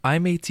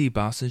I'm A.T.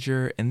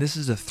 Bossinger, and this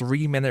is a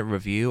 3-minute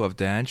review of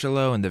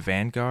D'Angelo and the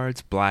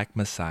Vanguard's Black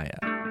Messiah.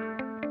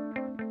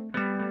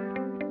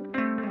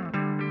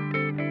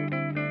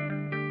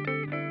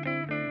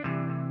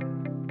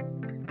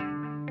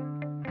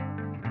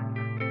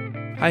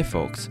 Hi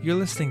folks, you're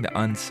listening to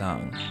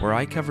Unsung, where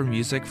I cover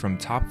music from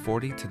top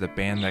 40 to the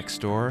band next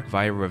door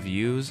via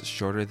reviews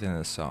shorter than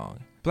a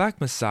song.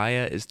 Black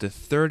Messiah is the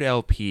third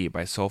LP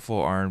by soulful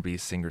R&B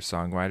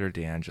singer-songwriter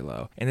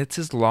D'Angelo, and it's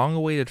his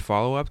long-awaited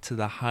follow-up to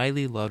the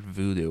highly loved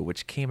Voodoo,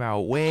 which came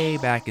out way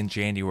back in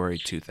January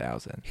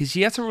 2000. He's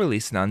yet to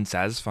release an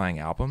unsatisfying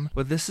album,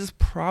 but this is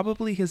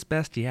probably his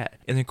best yet.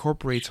 It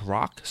incorporates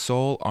rock,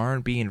 soul,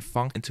 R&B, and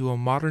funk into a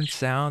modern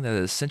sound that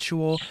is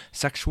sensual,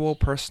 sexual,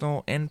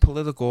 personal, and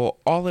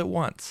political all at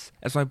once.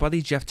 As my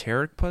buddy Jeff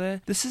Tarek put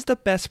it, this is the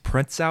best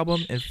Prince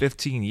album in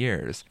 15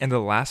 years, and the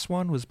last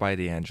one was by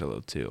D'Angelo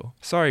too.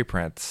 Sorry,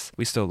 Prince.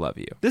 We still love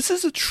you. This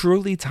is a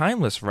truly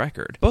timeless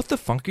record. Both the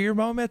funkier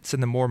moments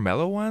and the more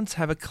mellow ones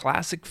have a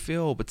classic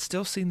feel, but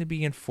still seem to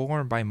be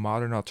informed by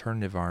modern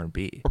alternative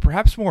R&B. Or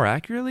perhaps more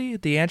accurately,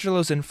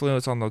 D'Angelo's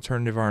influence on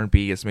alternative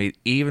R&B is made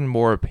even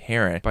more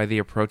apparent by the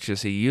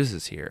approaches he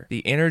uses here.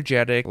 The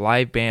energetic,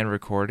 live band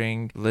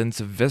recording lends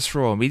a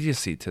visceral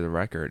immediacy to the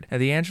record, and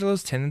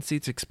D'Angelo's tendency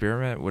to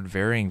experiment with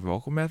varying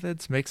vocal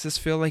methods makes this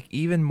feel like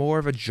even more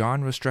of a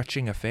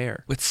genre-stretching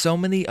affair. With so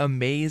many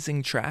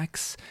amazing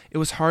tracks,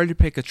 it was hard to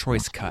pick a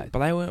choice cut,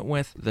 but I went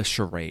with The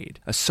Charade,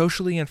 a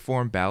socially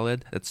informed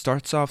ballad that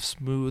starts off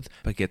smooth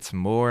but gets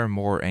more and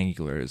more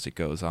angular as it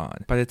goes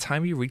on. By the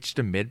time you reach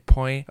the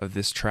midpoint of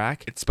this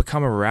track, it's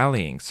become a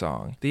rallying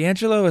song.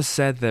 D'Angelo has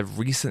said that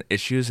recent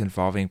issues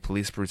involving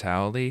police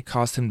brutality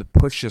caused him to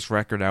push this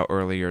record out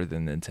earlier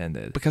than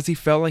intended, because he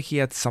felt like he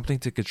had something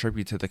to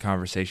contribute to the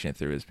conversation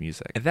through his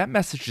music. And that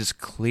message is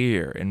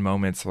clear in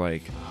moments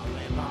like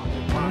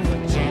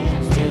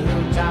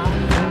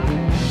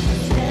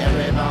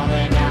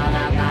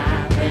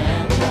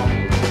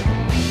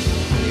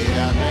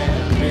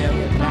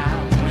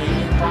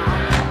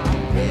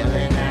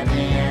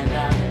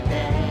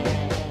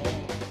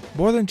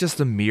more than just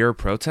a mere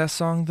protest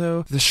song,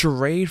 though, The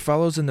Charade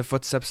follows in the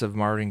footsteps of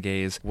Marvin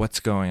Gaye's What's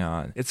Going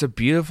On. It's a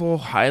beautiful,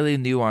 highly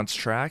nuanced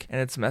track,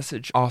 and its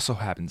message also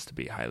happens to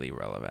be highly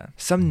relevant.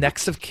 Some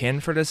next of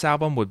kin for this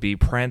album would be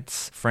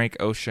Prince, Frank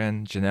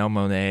Ocean, Janelle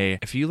Monáe.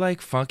 If you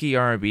like funky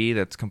R&B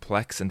that's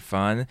complex and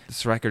fun,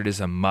 this record is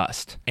a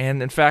must.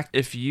 And in fact,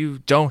 if you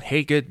don't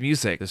hate good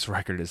music, this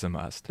record is a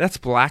must. That's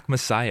Black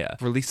Messiah,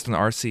 released on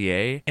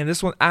RCA, and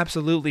this one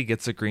absolutely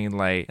gets a green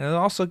light, and it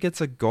also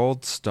gets a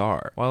gold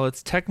star. While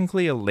it's technically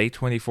a late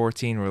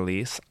 2014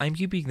 release, I'm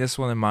keeping this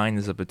one in mind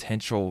as a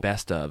potential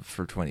best of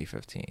for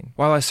 2015.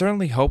 While I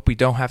certainly hope we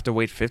don't have to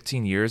wait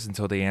 15 years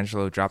until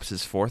D'Angelo drops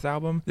his fourth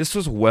album, this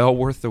was well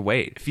worth the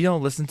wait. If you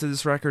don't listen to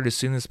this record as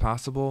soon as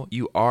possible,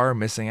 you are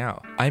missing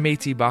out. I'm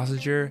A.T.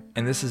 Bossinger,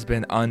 and this has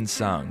been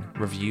Unsung,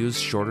 reviews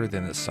shorter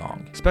than a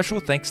song. Special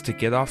thanks to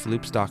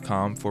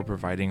GetOffLoops.com for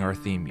providing our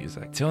theme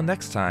music. Till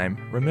next time,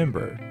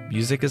 remember,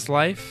 music is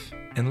life,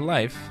 and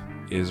life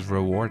is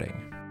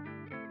rewarding.